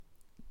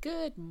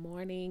Good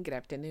morning, good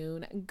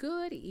afternoon,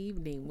 good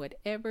evening,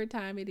 whatever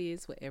time it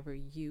is, wherever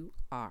you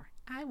are.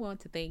 I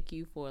want to thank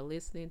you for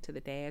listening to The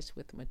Dash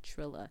with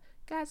Matrilla.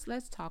 Guys,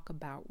 let's talk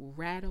about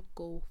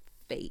radical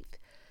faith.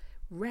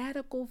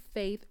 Radical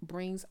faith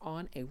brings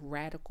on a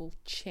radical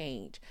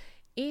change.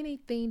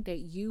 Anything that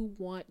you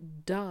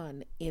want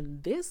done in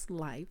this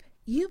life,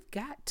 you've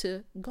got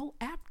to go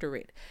after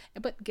it.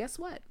 But guess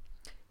what?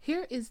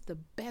 Here is the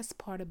best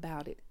part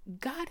about it.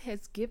 God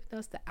has given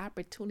us the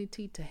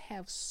opportunity to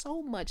have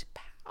so much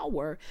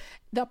power.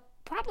 The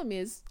problem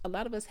is a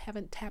lot of us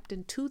haven't tapped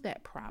into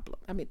that problem.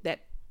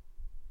 That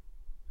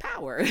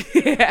power.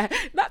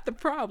 Not the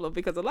problem,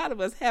 because a lot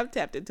of us have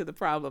tapped into the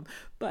problem,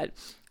 but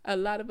a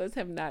lot of us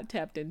have not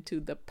tapped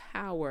into the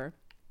power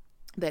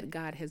that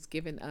God has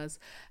given us,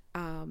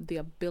 the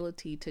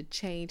ability to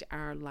change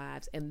our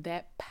lives. And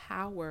that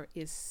power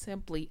is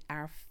simply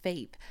our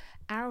faith.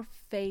 Our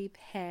faith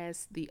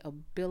has the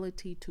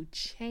ability to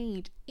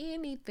change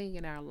anything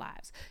in our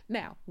lives.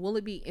 Now, will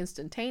it be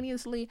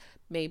instantaneously?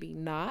 Maybe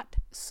not.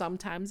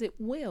 Sometimes it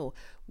will.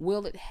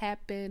 Will it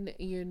happen,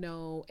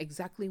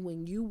 exactly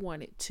when you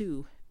want it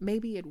to?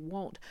 Maybe it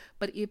won't.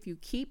 But if you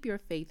keep your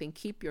faith and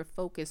keep your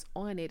focus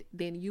on it,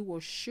 then you will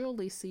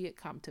surely see it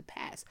come to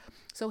pass.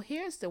 So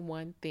here's the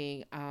one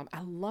thing.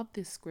 I love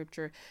this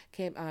scripture.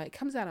 It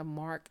comes out of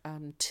Mark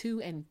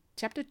 2 and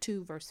chapter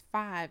 2, verse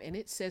 5. And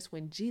it says,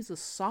 when Jesus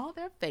saw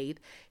their faith,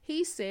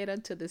 he said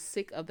unto the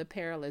sick of the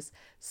perilous,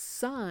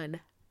 Son,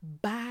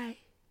 by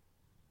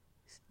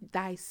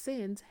thy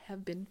sins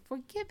have been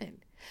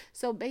forgiven.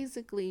 So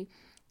basically,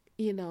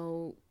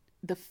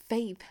 the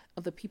faith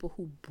of the people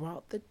who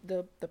brought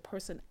the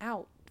person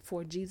out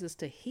for Jesus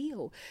to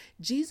heal.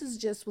 Jesus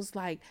just was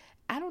like,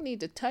 I don't need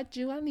to touch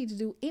you. I don't need to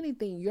do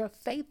anything. Your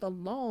faith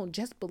alone,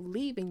 just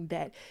believing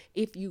that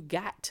if you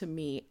got to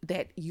me,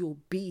 that you'll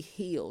be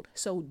healed.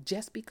 So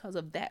just because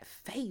of that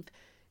faith,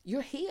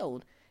 you're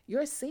healed.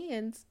 Your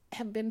sins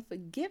have been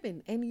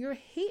forgiven and you're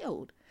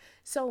healed.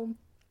 So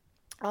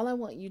all I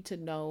want you to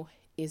know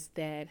is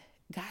that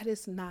God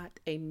is not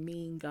a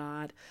mean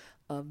God,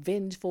 a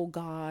vengeful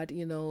God,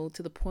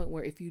 to the point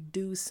where if you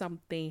do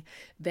something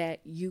that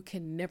you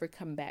can never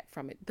come back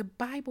from it. The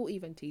Bible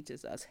even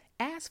teaches us,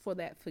 ask for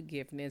that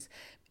forgiveness.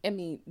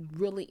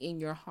 Really in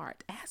your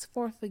heart, ask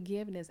for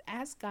forgiveness.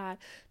 Ask God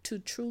to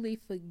truly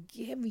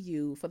forgive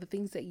you for the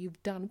things that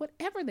you've done,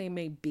 whatever they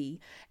may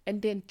be,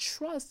 and then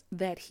trust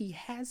that He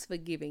has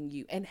forgiven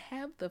you and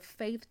have the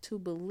faith to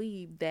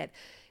believe that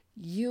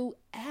you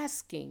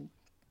asking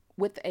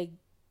with a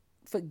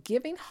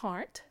forgiving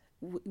heart,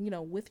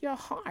 with your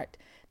heart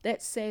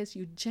that says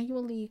you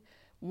genuinely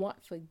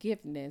want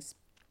forgiveness,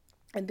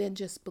 and then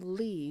just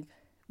believe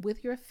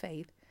with your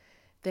faith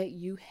that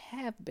you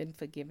have been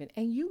forgiven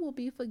and you will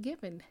be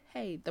forgiven.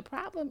 Hey, the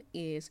problem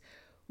is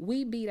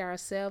we beat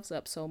ourselves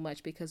up so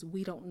much because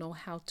we don't know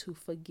how to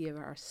forgive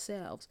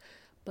ourselves.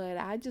 But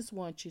I just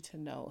want you to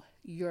know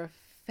your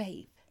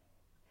faith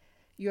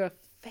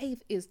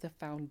is the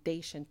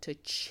foundation to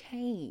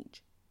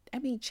change.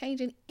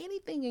 Changing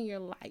anything in your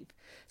life.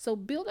 So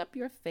build up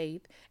your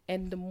faith.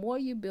 And the more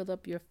you build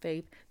up your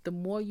faith, the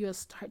more you'll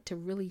start to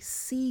really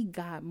see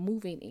God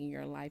moving in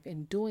your life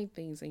and doing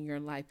things in your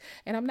life.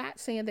 And I'm not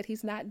saying that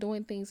He's not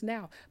doing things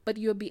now, but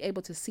you'll be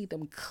able to see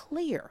them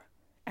clear.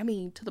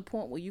 To the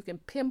point where you can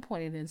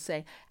pinpoint it and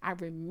say, I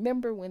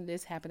remember when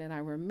this happened and I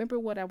remember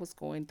what I was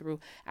going through.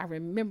 I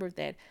remember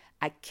that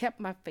I kept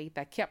my faith.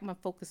 I kept my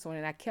focus on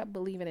it. I kept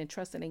believing and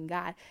trusting in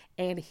God,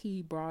 and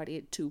He brought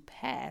it to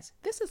pass.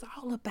 This is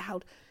all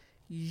about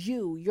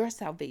your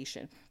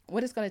salvation,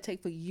 what it's going to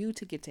take for you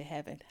to get to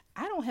heaven.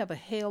 I don't have a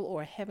hell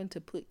or a heaven to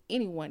put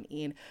anyone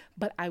in,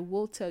 but I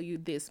will tell you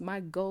this. My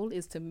goal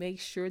is to make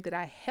sure that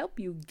I help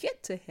you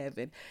get to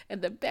heaven.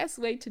 And the best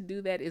way to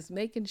do that is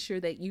making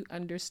sure that you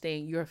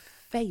understand your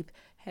faith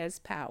has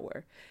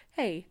power.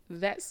 Hey,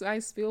 that's my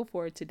spiel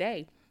for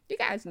today. You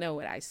guys know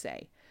what I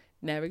say.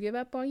 Never give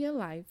up on your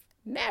life.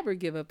 Never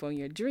give up on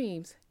your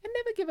dreams. And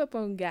never give up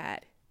on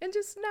God. And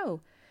just know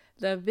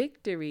the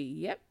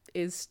victory,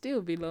 it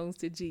still belongs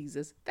to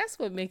Jesus. That's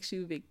what makes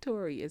you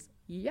victorious.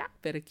 Y'all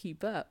better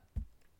keep up.